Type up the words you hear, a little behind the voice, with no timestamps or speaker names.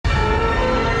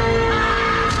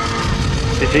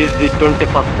This is the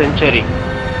 21st century.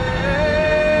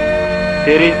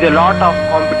 There is a lot of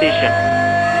competition.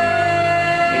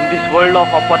 In this world of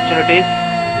opportunities,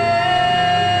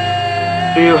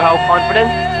 do you have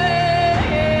confidence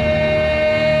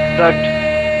that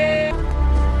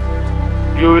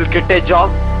you will get a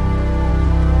job?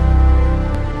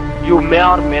 You may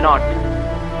or may not.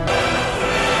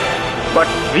 But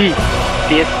we,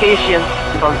 the SKians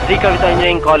from SREEKAVITHA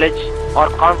Engineering College, are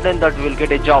confident that we will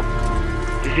get a job.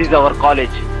 This is our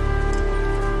college,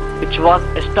 which was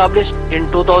established in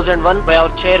 2001 by our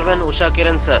chairman Usha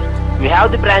Kiran sir. We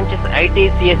have the branches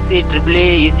IT, CSC,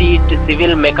 AAA, EC,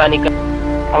 Civil, Mechanical.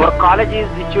 Our college is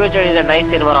situated in a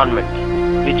nice environment,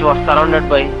 which was surrounded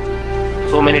by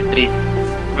so many trees.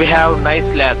 We have nice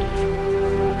labs,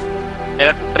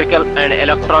 electrical and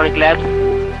electronic labs,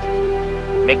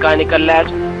 mechanical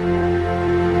labs,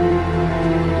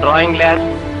 drawing labs,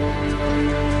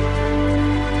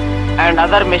 and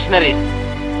other machineries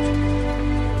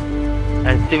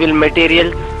and civil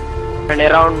materials, and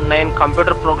around 9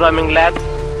 computer programming labs,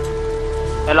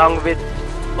 along with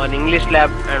 1 English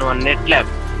lab and 1 net lab.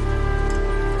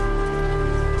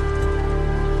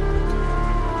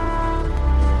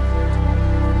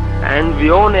 And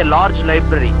we own a large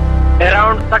library.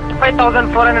 Around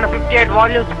 35,458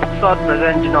 volumes books are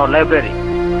present in our library,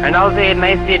 and also a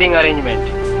nice seating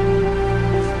arrangement.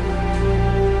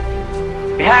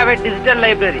 We have a digital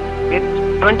library with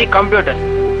 20 computers.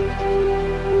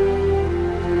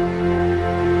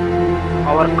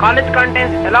 Our college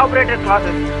contains elaborated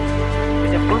classes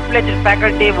with a full-fledged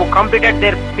faculty who completed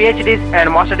their PhDs and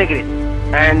master degrees.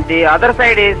 And the other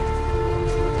side is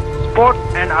sports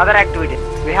and other activities.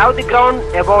 We have the ground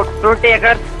about 20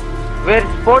 acres where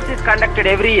sports is conducted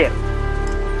every year.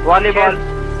 Volleyball,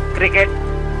 cricket,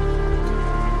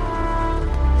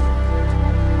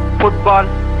 football.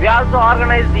 We also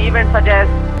organize the events such as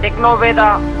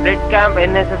Technoveda, Red Camp,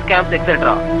 NSS camps,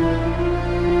 etc.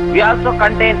 We also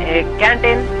contain a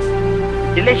canteen,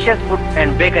 delicious food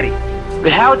and bakery.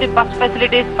 We have the bus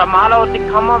facilities from all over the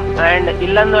KHMMAM and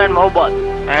Illandu and Mahbubad.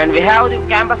 And we have the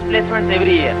campus placements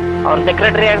every year. Our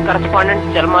secretary and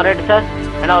correspondent Chalma Reddy sir,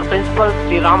 and our principal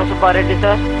Sri Ramasubba Reddy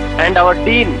sir, and our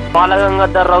dean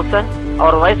Balagangadhar Rao sir,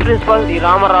 our vice principal Sri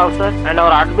Rama Rao sir, and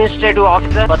our administrative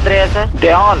officer Bhadraya sir.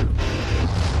 They all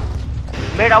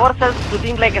made ourselves to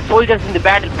think like a soldiers in the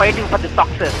battle fighting for the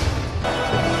success.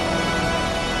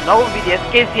 Now we the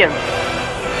SKians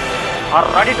are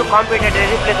ready to compete at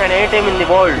any place and any time in the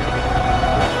world.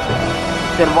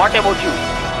 Then what about you?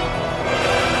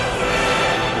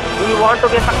 Do you want to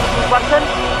be a successful person?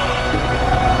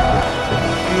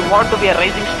 Do you want to be a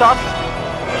rising star?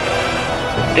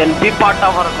 Then be part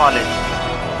of our college.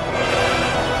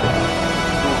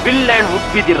 You will and would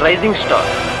be the rising star.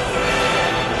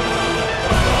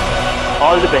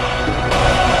 All the best.